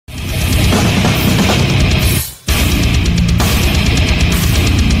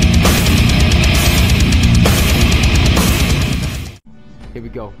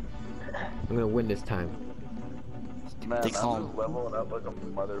gonna win this time. Man, I'm They just call leveling up like a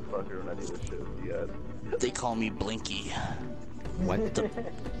motherfucker when I need to shit with you guys. They call me Blinky. What? The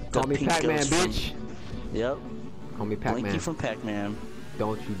Call me pink Pac-Man, ghost from- bitch. Yep. Call me Pac-Man. Blinky from Pac-Man.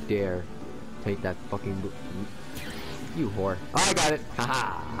 Don't you dare take that fucking you whore. Oh, I got it.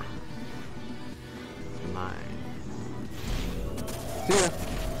 Haha. It's mine. See ya.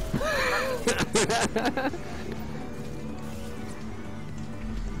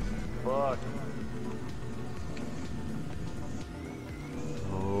 Fuck.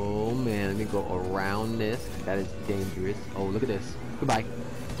 Oh man, let me go around this. That is dangerous. Oh, look at this. Goodbye.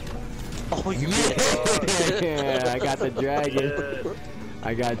 Oh, you Yeah, I got the dragon.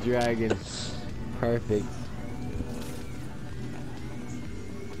 I got dragon. Perfect.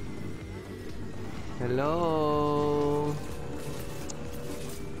 Hello.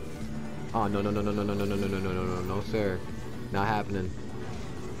 Oh no no no no no no no no no no no no no sir. Not happening.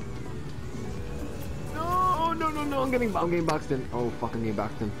 No no no no I'm getting boxed in. Oh fuck, I'm getting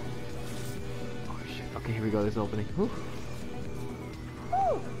boxed in. Oh shit. Okay, here we go, this opening. Whew.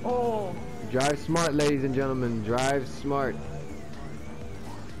 Oh. Drive smart, ladies and gentlemen. Drive smart.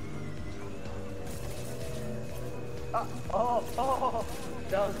 Oh,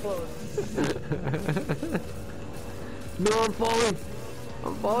 that was close. No, I'm falling.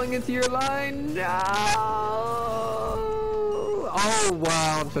 I'm falling into your line. No. Oh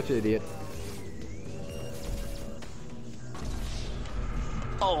wow, I'm such an idiot.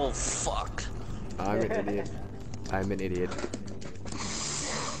 Oh, fuck. I'm an idiot. I'm an idiot.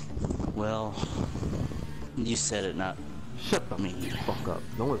 Well, you said it, not Shut the me. fuck up.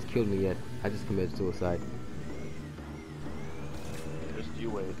 No one's killed me yet. I just committed suicide. Just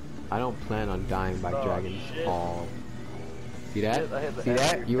you wait. I don't plan on dying by Oh, dragons. shit. Oh. See that? Shit, I hit the See end of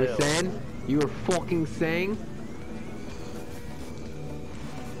that? your You were tail. saying? You were fucking saying?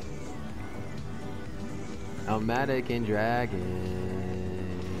 Elmatic and dragon.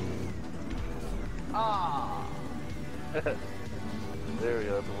 Ah. There we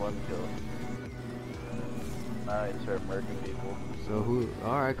go, that's a one kill. Now you start murking people. So who?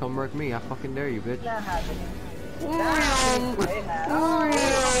 Alright, come murk me. I fucking dare you, bitch. Not happening. Yeah!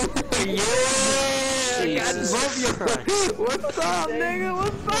 Got Jesus both your Christ. What's up, nigga?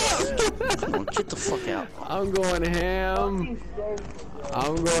 What's up? Come on, get the fuck out. I'm going ham.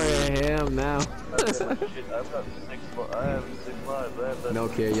 I'm going ham now. Shit, I've got 6 lives. I have that. No,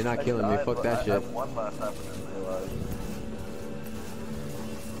 kid, you're not killing me. I Fuck that I shit. have one last time in real life.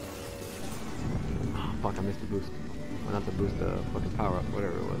 Fuck, I missed the boost. Well, not the boost, the fucking power up,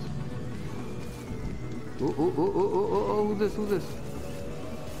 whatever it was. Ooh, ooh, ooh, ooh, ooh, ooh, ooh, who's this? Who's this?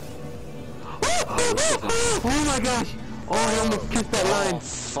 Oh my gosh! Oh, I almost kissed that Oh, line.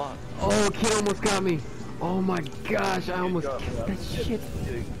 fuck. Oh, kid almost got me. Oh my gosh, I almost Good job, kissed man. that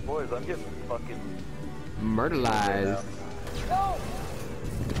shit. Boys, I'm getting fucking... Murderized. No.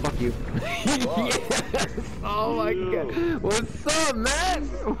 Fuck you. Yes! Oh my god. What's up, man?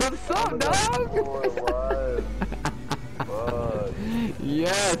 What's up, dog? 4 lives. Fuck.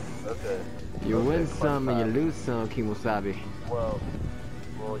 Yes! Okay. You Okay, win fun some and you time. lose some, Kimosabi. Well,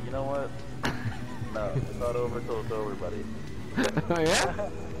 you know what? No, it's not over till it's over, buddy. Oh yeah?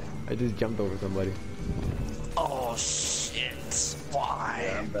 I just jumped over somebody. Oh, shit. Why?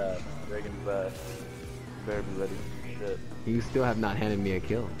 Yeah, I'm bad. Dragon's bad. Better be ready for shit. You still have not handed me a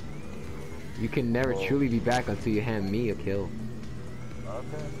kill. You can never Oh. truly be back until you hand me a kill.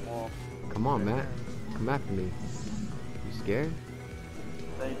 Okay, well, Come on, Matt. Come after me. You scared?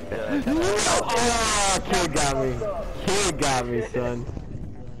 thank you. Oh, kid got me. Kid got me, son.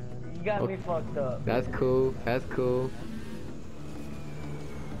 You got me fucked up. That's cool. That's cool.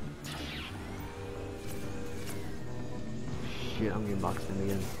 Shit, I'm getting boxed in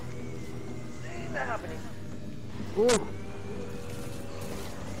again. Not happening. Ooh.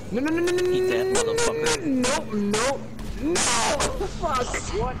 No, no, no, no, no, Eat that, no, motherfucker. Nope, nope, no. Fuck.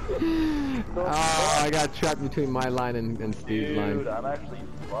 What? Oh, I got trapped between my line and Steve's Dude, line. I'm actually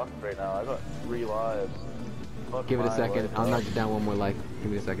fucked right now. I got 3 lives. Fuck Give it a my second. life, I'll bro. knock you down one more life.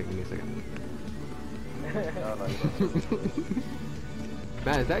 Give me a second. Give me a second. No, no, you don't.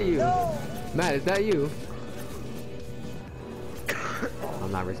 Matt, is that you? No. Matt, is that you?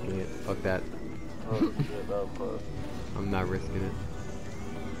 I'm not risking it. Fuck that. Oh shit, that was close. I'm not risking it.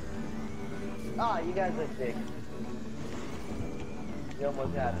 Ah, you guys are sick. You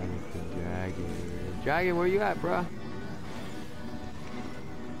almost had me. Dragon. Dragon, where you at, bruh?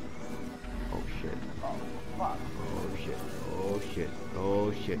 Oh shit. Oh, fuck. Oh shit. Oh shit.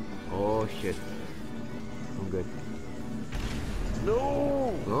 Oh shit. Oh shit. I'm good.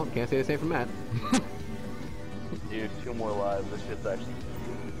 No! Well, can't say the same for Matt. Dude, 2 more lives. This shit's actually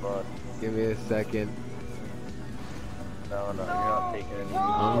fun. Give me a second. No, you're not taking it.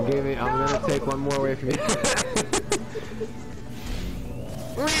 I'm gonna take one more away from you.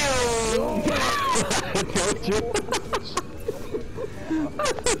 Don't you?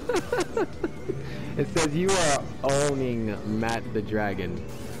 It says you are owning Matt the Dragon.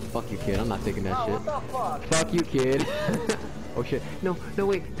 Fuck you, kid. I'm not taking that shit. What the fuck? Fuck you, kid. Oh shit. No,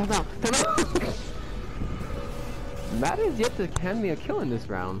 wait. Time out. Matt has yet to hand me a kill in this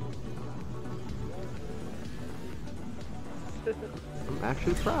round. I'm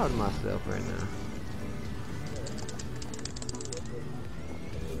actually proud of myself right now.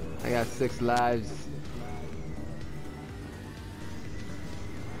 I got 6 lives.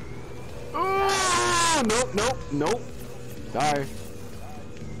 Oh, nope. Sorry.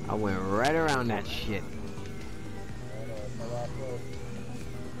 I went right around that shit.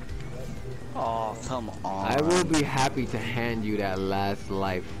 Oh, come on. I will be happy to hand you that last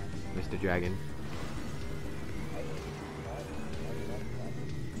life, Mr. Dragon.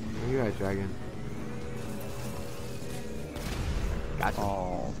 Where you at, Dragon? Gotcha.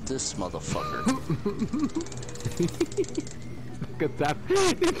 Oh, this motherfucker. Look at that. He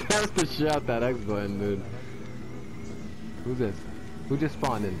has to shout that X button, dude. Who's this? Who just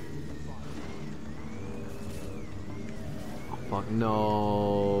spawned in? Oh, fuck.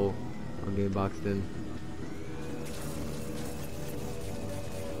 No. I'm getting boxed in.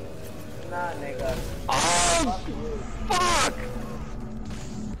 Nah, nigga. Oh, fuck!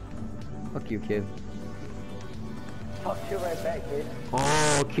 Fuck you, kid. Fuck you right back, kid.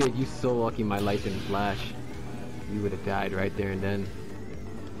 Oh, kid, you so lucky my light didn't flash. You would have died right there and then.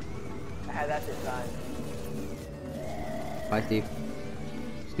 I had that this time. Bye, Steve.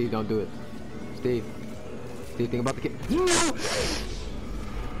 Steve, don't do it. Steve, think about the kid. No!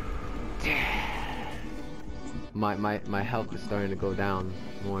 My health is starting to go down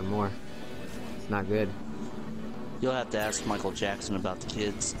more and more. It's not good. You'll have to ask Michael Jackson about the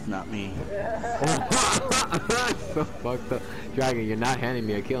kids, not me. So fucked up. Dragon, you're not handing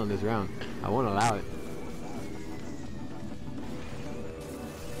me a kill in this round. I won't allow it.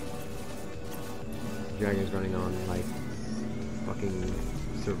 Dragon's running on like fucking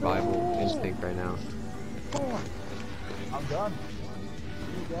survival instinct right now. I'm done.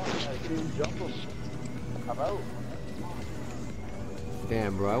 I can't jump him. I'm out.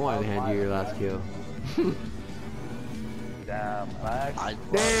 Damn, bro, I wanted to hand you your last kill. Damn, I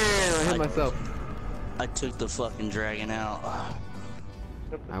Damn, I hit myself. I took the fucking dragon out.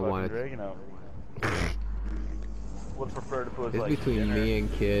 took the I fucking wanted- dragon out. Would prefer to put It's like between dinner, me and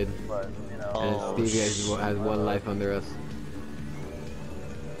Kid, but you know. and Oh, Stevie has one life under us.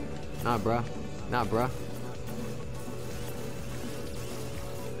 Nah, bruh. Yeah,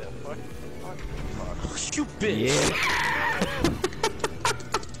 fuck. You bitch! Yeah.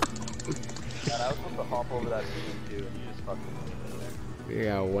 And I was supposed to hop over that beam too, and you just fucking. We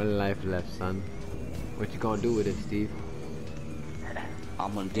got 1 life left, son. What you gonna do with it, Steve?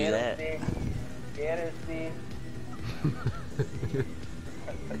 I'm gonna do Get that. it, Steve. Get it, Steve.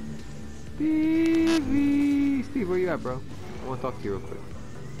 Stevie! Steve, where you at, bro? I wanna talk to you real quick.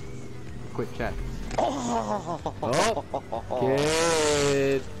 Quick chat. Oh!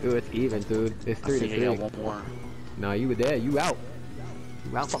 Kid! Dude, it's even, dude. It's I 3 think to I 3. got one more. Nah, you were there. You out.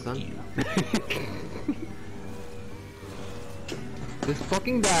 You out, Fuck son. you. Just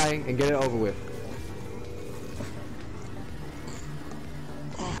fucking die and get it over with.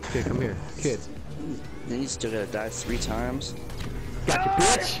 Kid, come here. Kid. Then you still gotta die 3 times. Gotcha,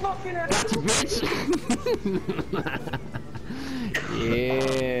 bitch! Gotcha, bitch!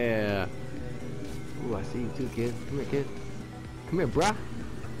 Yeah. Ooh, I see you too, kid. Come here, kid. Come here, bruh.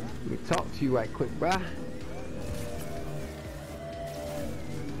 Let me talk to you right quick, bruh.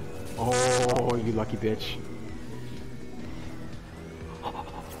 Oh, you lucky bitch.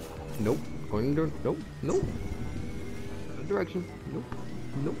 Nope. Going in the nope. No direction.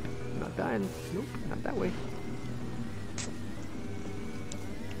 Nope. Not dying. Nope. Not that way.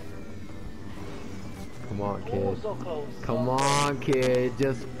 Come on, kid. Oh, so close. Come on, kid.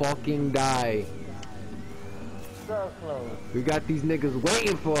 Just fucking die. So close. We got these niggas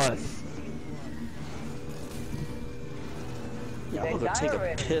waiting for us. Yeah, I'm They gonna died take a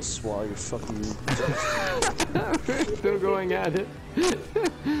already. piss while you're fucking. We're still going at it.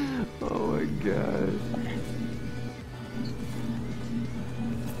 Oh my god.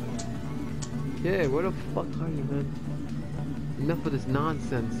 Yeah, where the fuck are you, man? Enough of this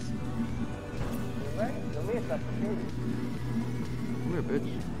nonsense. Right? Let me stop the shooting. Come here, bitch.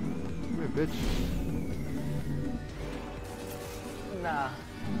 Come here, bitch. Nah.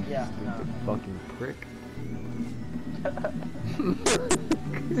 Yeah, nah. Stupid fucking prick. Come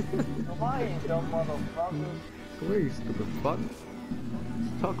on, you dumb motherfucker. Where you stupid fuck?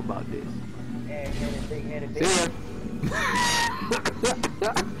 Let's talk about this. Hey, hit it big. See ya.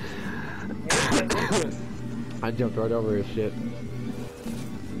 I jumped right over his shit.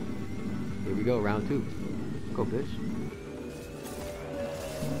 Here we go, round 2. Go, bitch.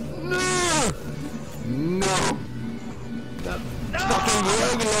 No! No! Fucking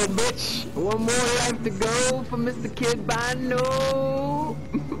regular, bitch! One more life to go for Mr. Kid Bino!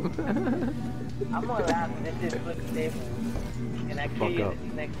 I'm gonna laugh when this shit flips the table. And I kill you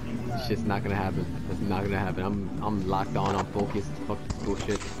next This shit's not gonna happen. It's not gonna happen. I'm locked on. I'm focused. Fuck this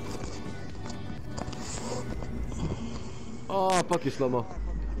bullshit. Oh, fuck you, slow-mo.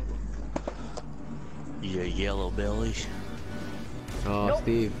 You yellow belly. Oh, Nope.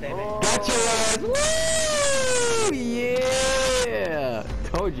 Steve. Oh. Got your ass! Woo! Yeah!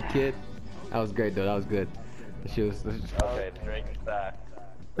 Told you, kid. That was great, though. That was good. She was. Okay, Drake is back.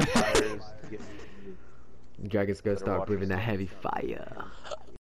 Fires. Dragon's gonna start breathing that heavy fire.